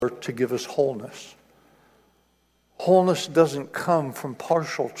to give us wholeness. Wholeness doesn't come from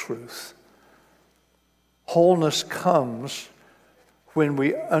partial truth. Wholeness comes when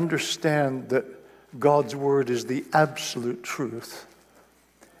we understand that God's word is the absolute truth,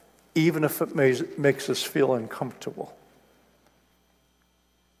 even if it makes us feel uncomfortable.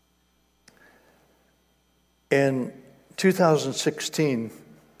 In 2016,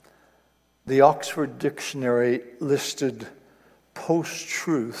 the Oxford Dictionary listed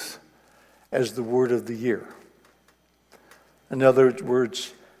post-truth as the word of the year. In other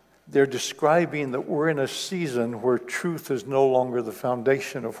words, they're describing that we're in a season where truth is no longer the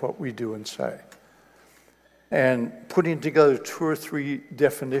foundation of what we do and say. And putting together 2 or 3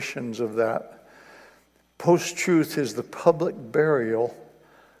 definitions of that, post-truth is the public burial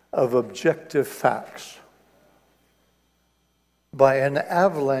of objective facts by an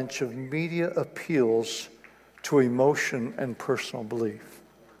avalanche of media appeals to emotion and personal belief.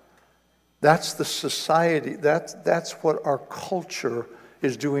 That's the society, that's what our culture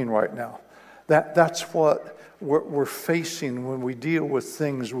is doing right now. That's what we're facing when we deal with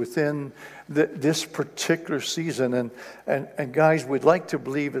things within this particular season. And guys, we'd like to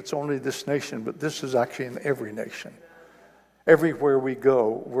believe it's only this nation, but this is actually in every nation. Everywhere we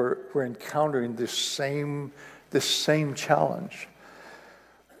go, we're encountering this same challenge.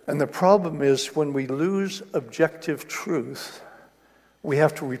 And the problem is when we lose objective truth, we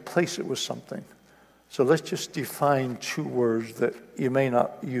have to replace it with something. So let's just define 2 words that you may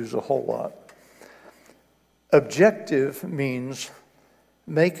not use a whole lot. Objective means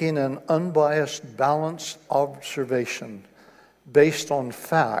making an unbiased, balanced observation based on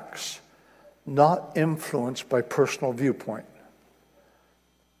facts, not influenced by personal viewpoint.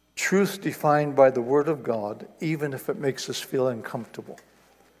 Truth defined by the Word of God, even if it makes us feel uncomfortable.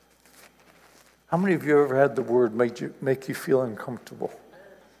 How many of you ever had the Word make you feel uncomfortable?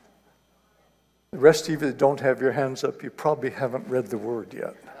 The rest of you that don't have your hands up, you probably haven't read the Word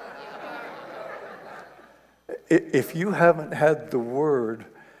yet. If you haven't had the Word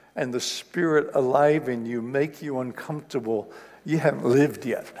and the Spirit alive in you make you uncomfortable, you haven't lived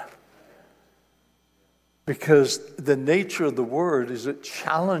yet. Because the nature of the Word is it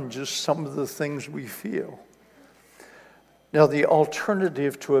challenges some of the things we feel. Now, the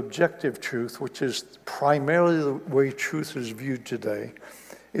alternative to objective truth, which is primarily the way truth is viewed today,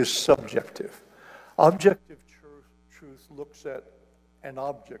 is subjective. Objective truth looks at an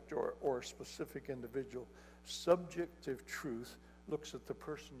object or a specific individual. Subjective truth looks at the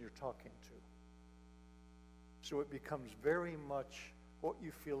person you're talking to. So it becomes very much what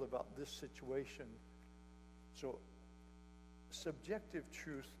you feel about this situation. So subjective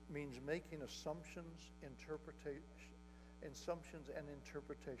truth means making assumptions and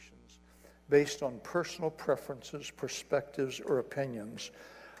interpretations based on personal preferences, perspectives, or opinions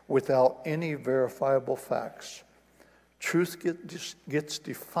without any verifiable facts. Truth gets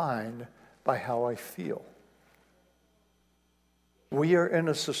defined by how I feel. We are in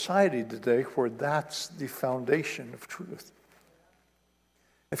a society today where that's the foundation of truth.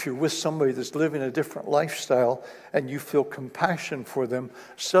 If you're with somebody that's living a different lifestyle and you feel compassion for them,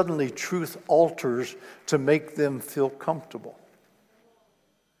 suddenly truth alters to make them feel comfortable.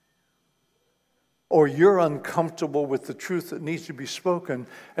 Or you're uncomfortable with the truth that needs to be spoken,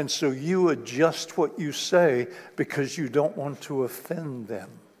 and so you adjust what you say because you don't want to offend them.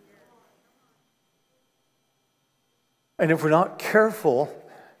 And if we're not careful,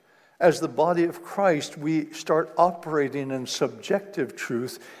 as the body of Christ, we start operating in subjective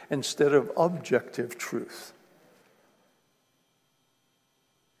truth instead of objective truth.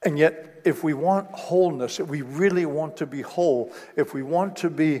 And yet, if we want wholeness, if we really want to be whole, if we want to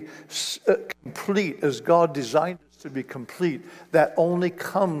be complete as God designed us to be complete, that only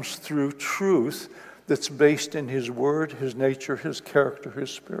comes through truth that's based in His Word, His nature, His character, His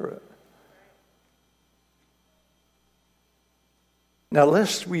Spirit. Now,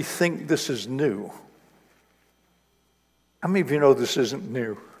 lest we think this is new, how many of you know this isn't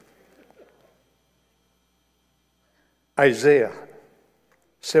new? Isaiah,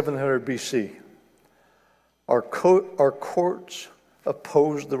 700 BC. Our courts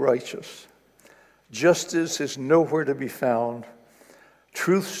oppose the righteous. Justice is nowhere to be found.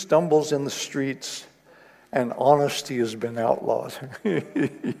 Truth stumbles in the streets, and honesty has been outlawed.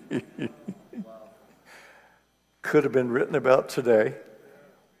 Could have been written about today.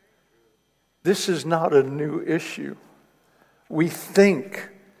 This is not a new issue. We think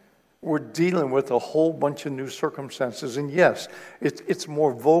we're dealing with a whole bunch of new circumstances. And yes, it's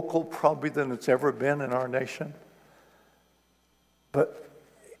more vocal probably than it's ever been in our nation. But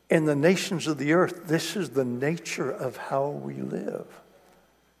in the nations of the earth, this is the nature of how we live.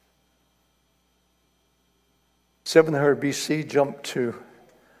 700 BC, jump to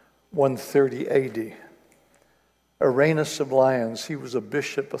 130 AD. Irenaeus of Lyons, he was a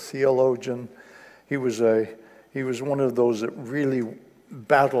bishop, a theologian. He was one of those that really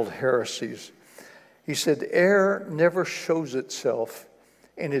battled heresies. He said, error never shows itself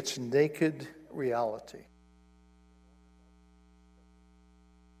in its naked reality.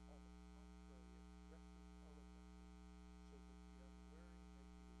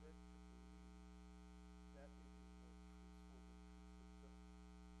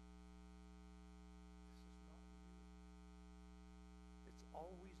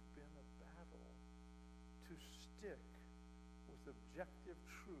 Always been a battle to stick with objective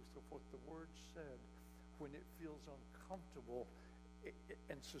truth of what the Word said when it feels uncomfortable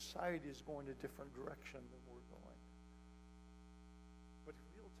and society is going a different direction than we're going. But if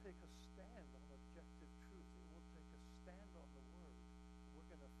we'll take a stand on objective truth, if we'll take a stand on the Word, we're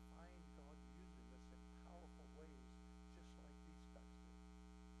going to find God using us in powerful ways, just like these guys did.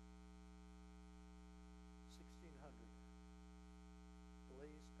 1600.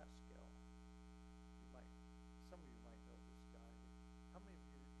 Pascal. Some of you might know this guy. How many of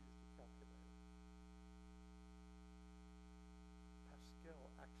you used a calculator? Pascal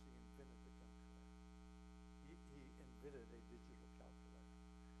actually invented the calculator. He invented a digital calculator.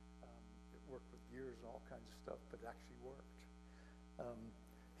 It worked with gears and all kinds of stuff, but it actually worked.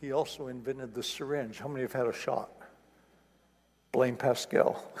 He also invented the syringe. How many have had a shot? Blame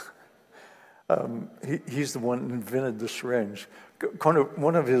Pascal. He's the one who invented the syringe.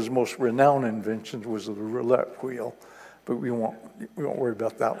 One of his most renowned inventions was the roulette wheel, but we won't worry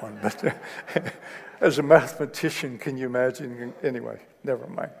about that one. But as a mathematician, can you imagine? Anyway, never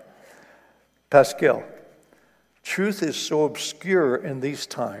mind. Pascal, truth is so obscure in these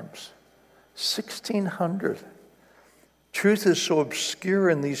times. 1600. Truth is so obscure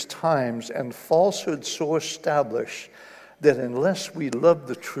in these times and falsehood so established that unless we love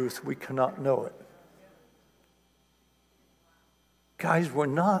the truth, we cannot know it. Guys, we're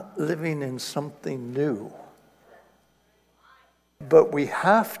not living in something new. But we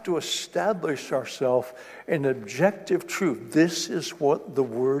have to establish ourselves in objective truth. This is what the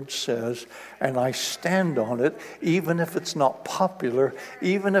Word says, and I stand on it, even if it's not popular,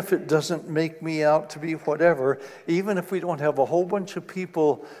 even if it doesn't make me out to be whatever, even if we don't have a whole bunch of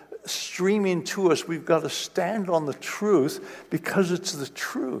people streaming to us. We've got to stand on the truth because it's the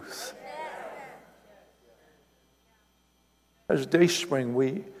truth. As Dayspring,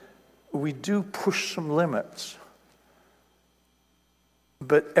 we do push some limits.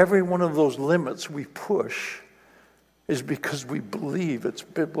 But every one of those limits we push is because we believe it's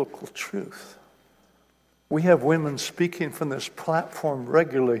biblical truth. We have women speaking from this platform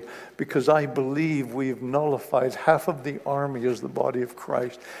regularly because I believe we've nullified half of the army as the body of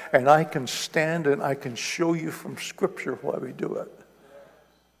Christ. And I can stand and I can show you from Scripture why we do it.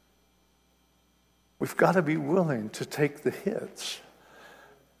 We've got to be willing to take the hits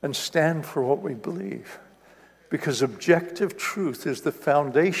and stand for what we believe. Because objective truth is the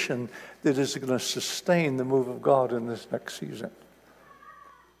foundation that is going to sustain the move of God in this next season.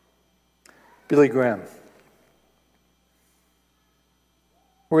 Billy Graham.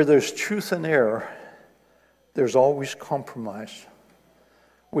 Where there's truth and error, there's always compromise.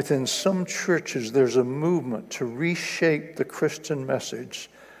 Within some churches, there's a movement to reshape the Christian message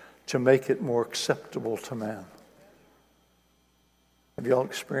to make it more acceptable to man. Have you all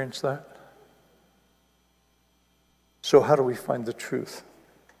experienced that? So how do we find the truth?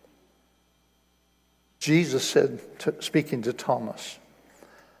 Jesus said, speaking to Thomas,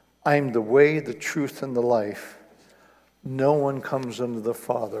 I am the way, the truth, and the life. No one comes unto the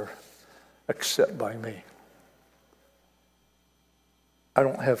Father except by me. I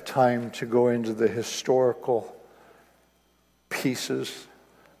don't have time to go into the historical pieces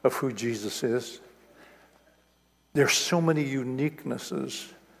of who Jesus is. There's so many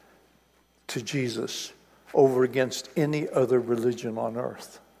uniquenesses to Jesus over against any other religion on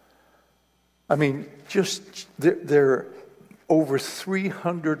earth. I mean, there are over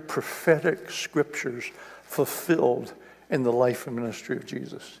 300 prophetic scriptures fulfilled in the life and ministry of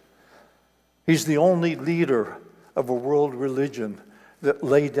Jesus. He's the only leader of a world religion that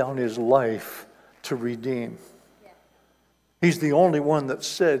laid down his life to redeem. He's the only one that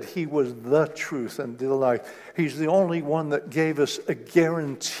said he was the truth and the life. He's the only one that gave us a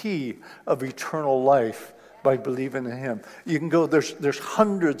guarantee of eternal life by believing in him. You can go, there's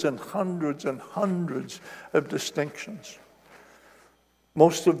hundreds and hundreds and hundreds of distinctions.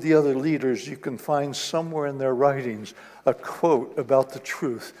 Most of the other leaders, you can find somewhere in their writings a quote about the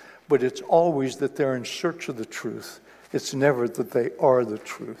truth, but it's always that they're in search of the truth. It's never that they are the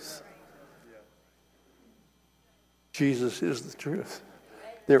truth. Jesus is the truth.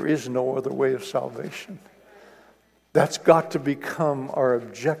 There is no other way of salvation. That's got to become our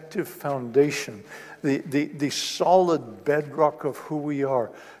objective foundation, the solid bedrock of who we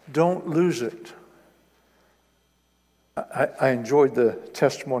are. Don't lose it. I enjoyed the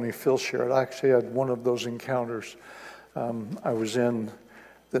testimony Phil shared. I actually had one of those encounters. I was in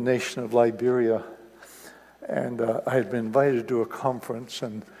the nation of Liberia, and I had been invited to a conference,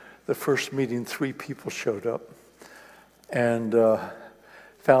 and the first meeting, 3 people showed up, and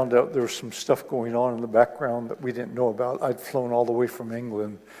found out there was some stuff going on in the background that we didn't know about. I'd flown all the way from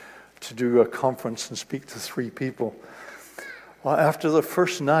England to do a conference and speak to 3 people. Well, after the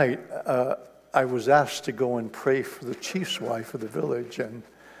first night, I was asked to go and pray for the chief's wife of the village, and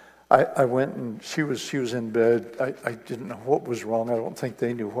I went, and she was in bed. I didn't know what was wrong. I don't think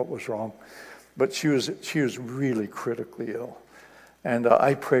they knew what was wrong, but she was really critically ill, and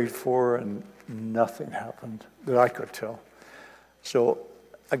I prayed for her, and nothing happened that I could tell. So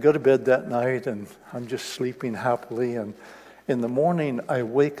I go to bed that night, and I'm just sleeping happily, and in the morning I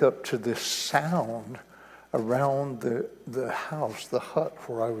wake up to this sound around the house, the hut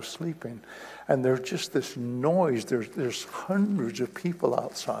where I was sleeping, and there's just this noise. There's hundreds of people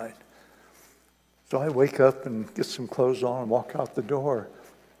outside. So I wake up and get some clothes on and walk out the door,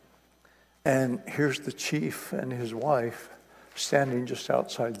 and here's the chief and his wife standing just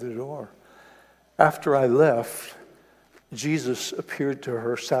outside the door. After I left, Jesus appeared to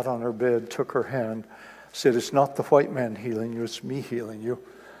her, sat on her bed, took her hand, said, "It's not the white man healing you, it's me healing you."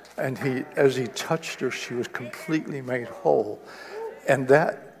 And as he touched her, she was completely made whole. And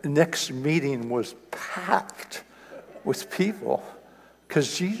that next meeting was packed with people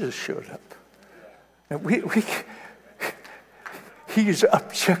because Jesus showed up. And he's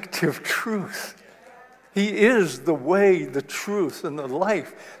objective truth. He is the way, the truth, and the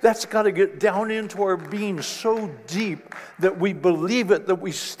life. That's got to get down into our being so deep that we believe it, that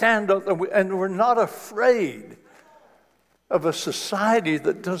we stand up, and we're not afraid of a society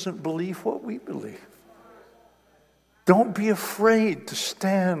that doesn't believe what we believe. Don't be afraid to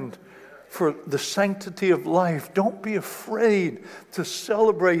stand for the sanctity of life. Don't be afraid to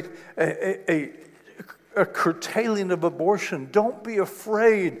celebrate a curtailing of abortion. Don't be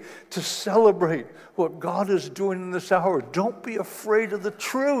afraid to celebrate what God is doing in this hour. Don't be afraid of the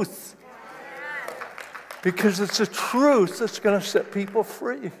truth, because it's the truth that's going to set people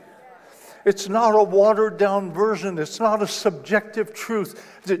free. It's not a watered-down version. It's not a subjective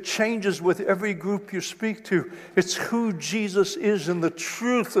truth that changes with every group you speak to. It's who Jesus is and the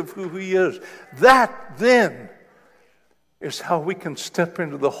truth of who he is. That, then, is how we can step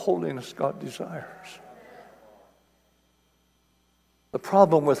into the holiness God desires. The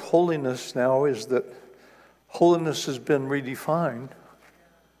problem with holiness now is that holiness has been redefined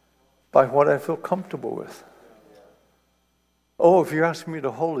by what I feel comfortable with. Oh, if you're asking me to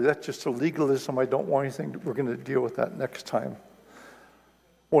holy, that's just a legalism. I don't want anything. We're going to deal with that next time.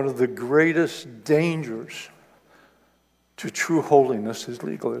 One of the greatest dangers to true holiness is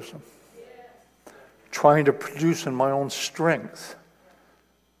legalism. Trying to produce in my own strength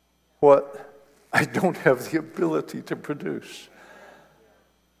what I don't have the ability to produce.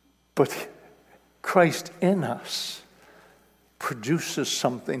 But Christ in us produces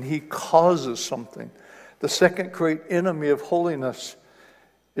something. He causes something. The second great enemy of holiness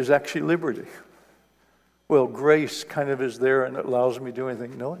is actually liberty. Well, grace kind of is there and it allows me to do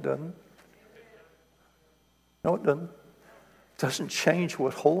anything. No, it doesn't. No, it doesn't. It doesn't change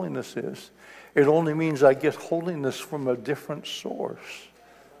what holiness is. It only means I get holiness from a different source.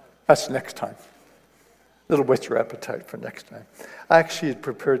 That's next time. It'll whet your appetite for next time. I actually had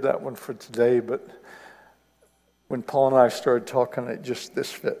prepared that one for today, but when Paul and I started talking,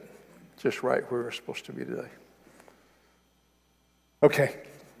 this fit just right where we're supposed to be today. Okay,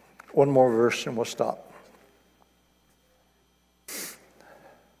 one more verse and we'll stop.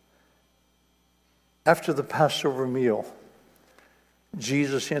 After the Passover meal,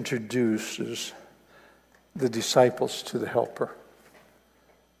 Jesus introduces the disciples to the Helper.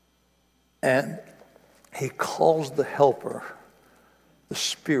 And he calls the Helper the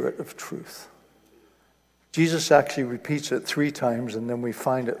Spirit of Truth. Jesus actually repeats it 3 times, and then we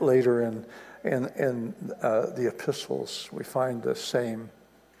find it later in the epistles. We find the same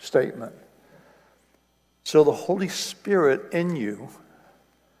statement. So the Holy Spirit in you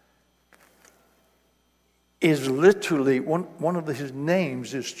is literally, one of his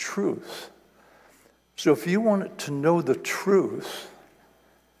names is truth. So if you want to know the truth,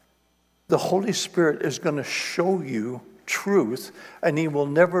 the Holy Spirit is going to show you truth, and he will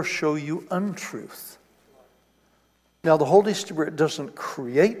never show you untruth. Now, the Holy Spirit doesn't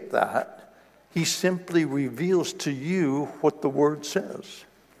create that. He simply reveals to you what the Word says.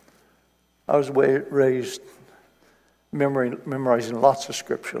 I was raised memorizing lots of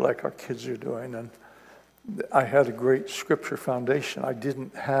Scripture like our kids are doing, and I had a great Scripture foundation. I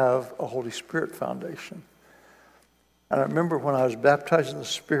didn't have a Holy Spirit foundation. And I remember when I was baptized in the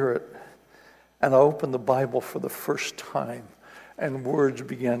Spirit and I opened the Bible for the first time, and words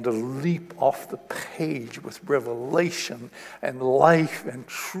began to leap off the page with revelation and life and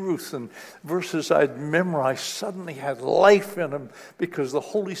truth. And verses I'd memorized suddenly had life in them because the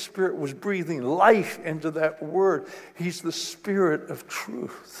Holy Spirit was breathing life into that word. He's the Spirit of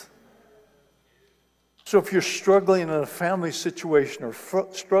truth. So if you're struggling in a family situation or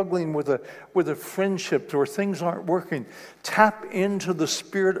struggling with a friendship where things aren't working, tap into the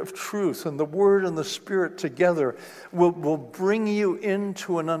Spirit of truth, and the Word and the Spirit together will bring you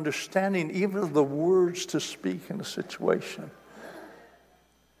into an understanding even of the words to speak in a situation.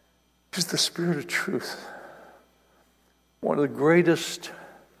 Because the Spirit of truth, one of the greatest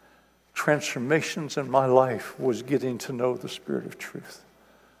transformations in my life was getting to know the Spirit of truth.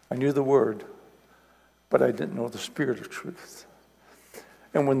 I knew the Word, but I didn't know the Spirit of truth.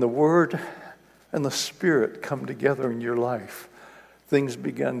 And when the Word and the Spirit come together in your life, things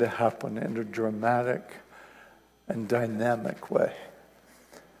begin to happen in a dramatic and dynamic way.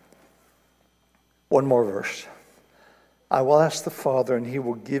 One more verse. I will ask the Father, and He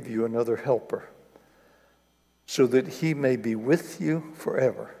will give you another helper, so that He may be with you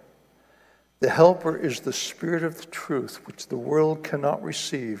forever. The helper is the Spirit of the truth, which the world cannot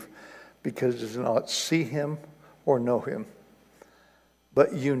receive, because it does not see Him or know Him.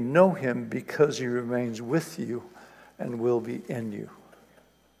 But you know Him because He remains with you and will be in you.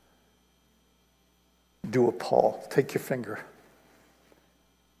 Do a Paul. Take your finger.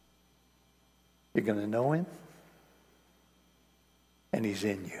 You're going to know Him, and He's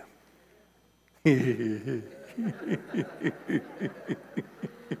in you.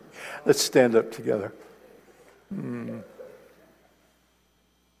 Let's stand up together.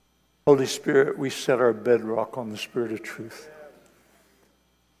 Holy Spirit, we set our bedrock on the Spirit of truth.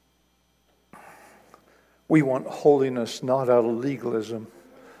 We want holiness not out of legalism,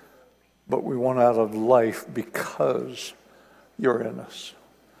 but we want out of life because you're in us.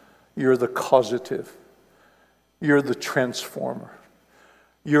 You're the causative. You're the transformer.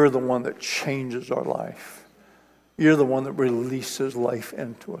 You're the one that changes our life. You're the one that releases life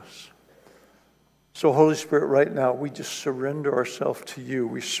into us. So, Holy Spirit, right now, we just surrender ourselves to you.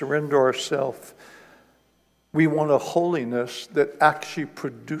 We surrender ourselves. We want a holiness that actually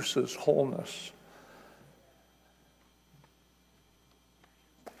produces wholeness.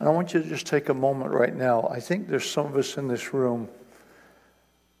 And I want you to just take a moment right now. I think there's some of us in this room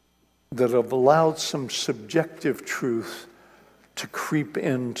that have allowed some subjective truth to creep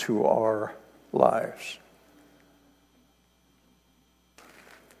into our lives.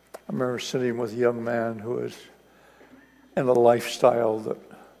 I remember sitting with a young man who was in a lifestyle that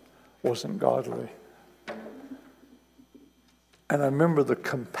wasn't godly. And I remember the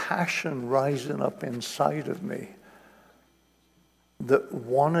compassion rising up inside of me that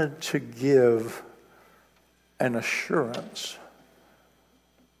wanted to give an assurance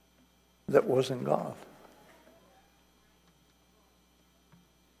that wasn't God.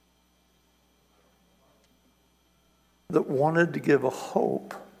 That wanted to give a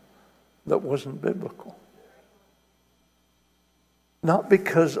hope that wasn't biblical. Not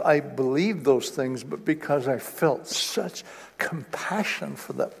because I believed those things, but because I felt such compassion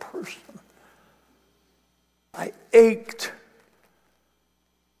for that person. I ached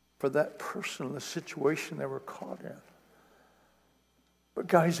for that person, the situation they were caught in. But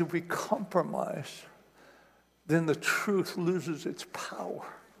guys, if we compromise, then the truth loses its power.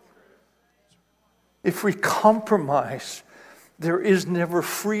 If we compromise, there is never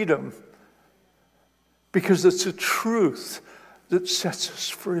freedom, because it's the truth that sets us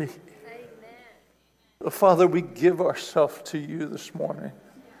free. Amen. Father, we give ourselves to you this morning,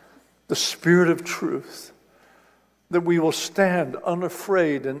 the Spirit of truth, that we will stand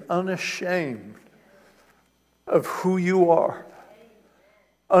unafraid and unashamed of who you are,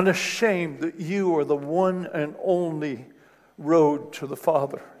 unashamed that you are the one and only road to the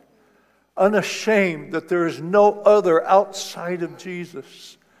Father, unashamed that there is no other outside of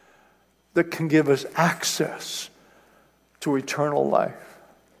Jesus that can give us access to eternal life.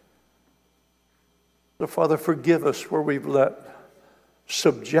 So, Father, forgive us where we've let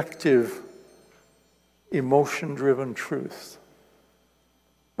subjective, emotion-driven truth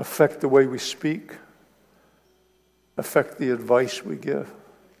affect the way we speak, affect the advice we give.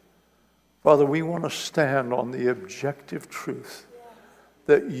 Father, we want to stand on the objective truth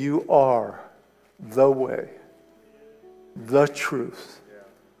that you are the way, the truth,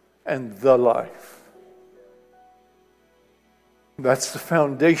 and the life. That's the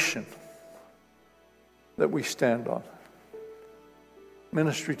foundation that we stand on.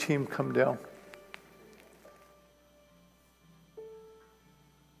 Ministry team, come down.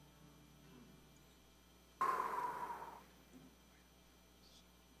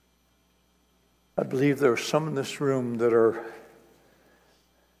 I believe there are some in this room that are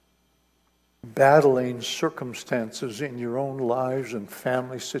battling circumstances in your own lives and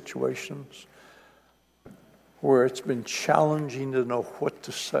family situations where it's been challenging to know what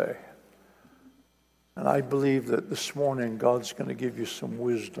to say. And I believe that this morning God's going to give you some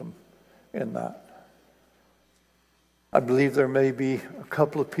wisdom in that. I believe there may be a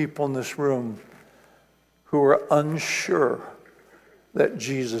couple of people in this room who are unsure that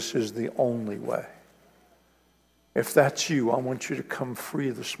Jesus is the only way. If that's you, I want you to come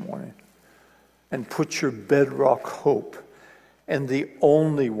free this morning and put your bedrock hope in the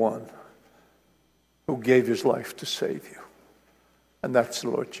only one who gave his life to save you. And that's the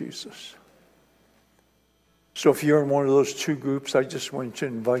Lord Jesus. So if you're in one of those two groups, I just want to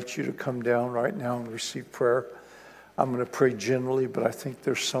invite you to come down right now and receive prayer. I'm going to pray generally, but I think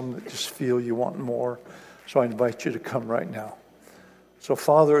there's some that just feel you want more. So I invite you to come right now. So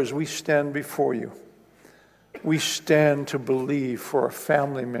Father, as we stand before you, we stand to believe for our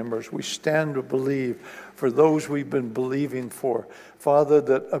family members. We stand to believe for those we've been believing for. Father,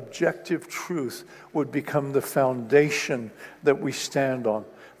 that objective truth would become the foundation that we stand on.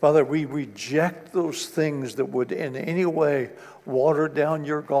 Father, we reject those things that would in any way water down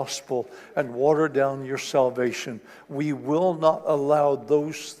your gospel and water down your salvation. We will not allow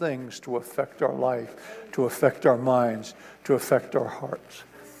those things to affect our life, to affect our minds, to affect our hearts.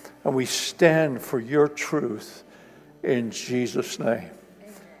 And we stand for your truth in Jesus' name.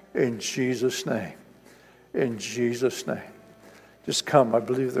 In Jesus' name. In Jesus' name. Just come. I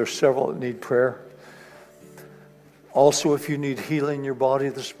believe there are several that need prayer. Also, if you need healing in your body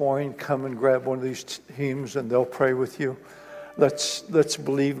this morning, come and grab one of these teams and they'll pray with you. Let's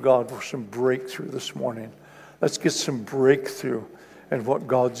believe God for some breakthrough this morning. Let's get some breakthrough in what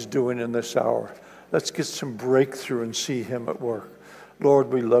God's doing in this hour. Let's get some breakthrough and see him at work.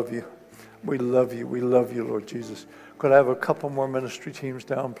 Lord, we love you. We love you. We love you, Lord Jesus. Could I have a couple more ministry teams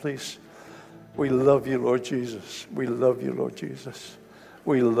down, please? We love you, Lord Jesus. We love you, Lord Jesus.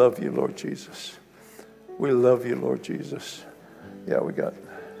 We love you, Lord Jesus. We love you, Lord Jesus. Yeah, we got it.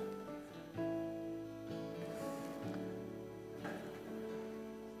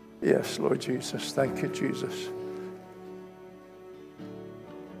 Yes, Lord Jesus. Thank you, Jesus.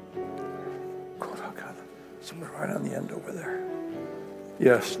 Somewhere right on the end over there.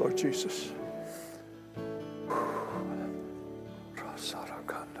 Yes, Lord Jesus.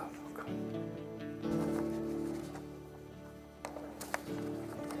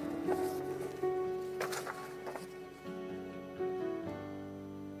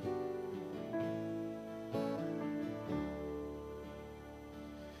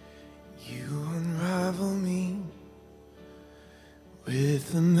 You unravel me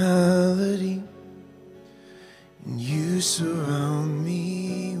with a melody. You surround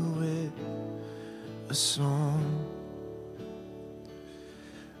me with a song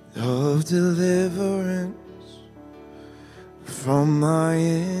of deliverance from my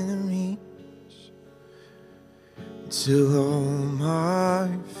enemies till all my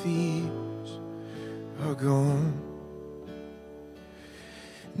fears are gone.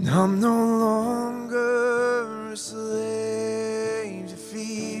 And I'm no longer a slave to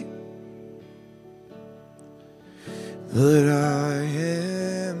fear, but I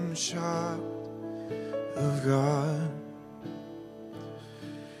am a child of God.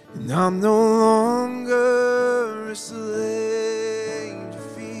 And I'm no longer a slave to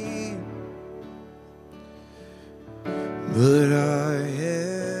fear, but I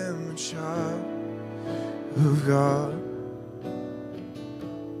am a child of God.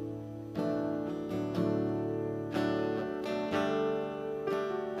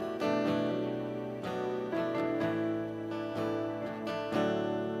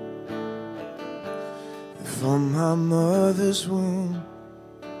 From my mother's womb,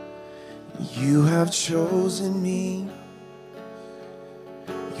 you have chosen me.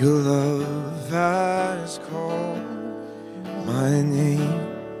 Your love has called my name,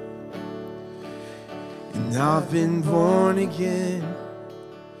 and I've been born again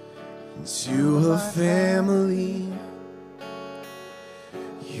into a family.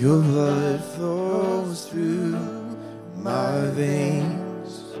 Your blood flows through my veins.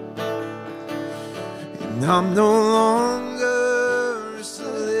 And I'm no longer a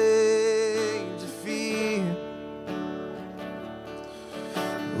slave to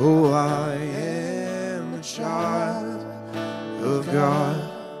Oh, I am a child of God,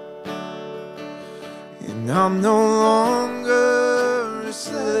 and I'm no longer a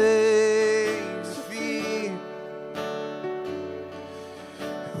slave to fear.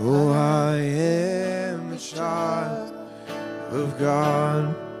 Oh, I am a child of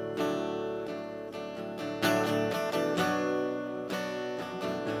God.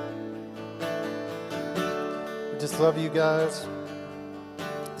 We just love you guys.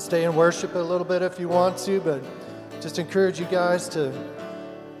 Stay in worship a little bit if you want to, but just encourage you guys to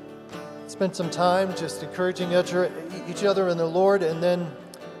spend some time just encouraging each other in the Lord. And then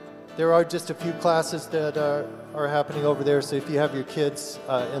there are just a few classes that are happening over there. So if you have your kids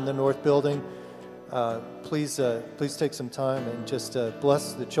in the North Building, please take some time and just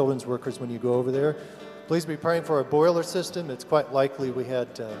bless the children's workers when you go over there. Please be praying for our boiler system. It's quite likely we had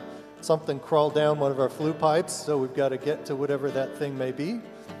something crawl down one of our flue pipes, so we've got to get to whatever that thing may be.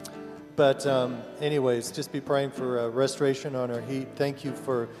 But anyways, just be praying for restoration on our heat. Thank you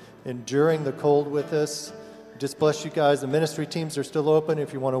for enduring the cold with us. Just bless you guys. The ministry teams are still open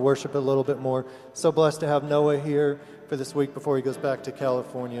if you want to worship a little bit more. So blessed to have Noah here for this week before he goes back to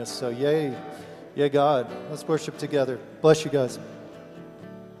California. So yay God. Let's worship together. Bless you guys.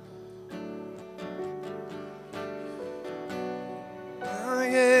 I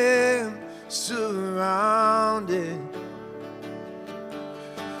am surrounded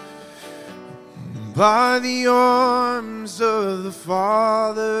by the arms of the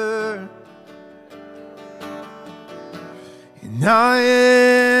Father, and I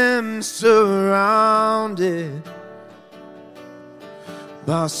am surrounded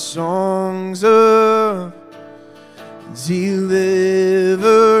by songs of deliverance.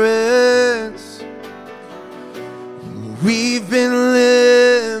 We've been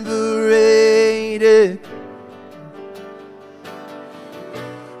liberated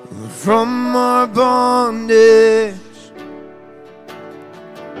from our bondage.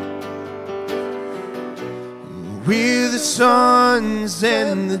 We're the sons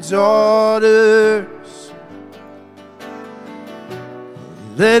and the daughters.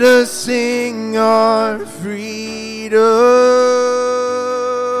 Let us sing our freedom.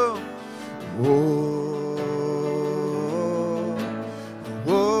 Whoa,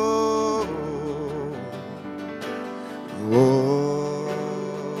 whoa, whoa,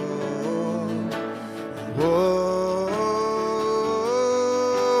 whoa.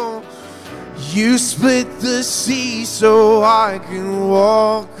 You split the sea so I can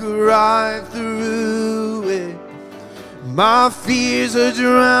walk right through it. My fears are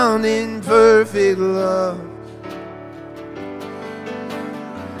drowned in perfect love.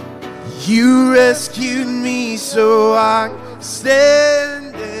 You rescued me so I can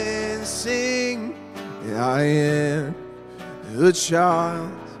stand and sing. I am a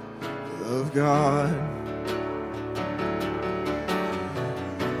child of God.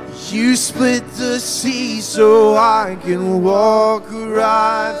 You split the sea so I can walk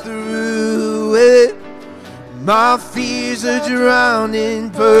right through it. My fears are drowned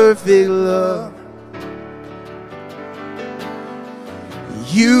in perfect love.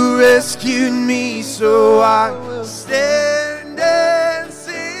 You rescued me so I stand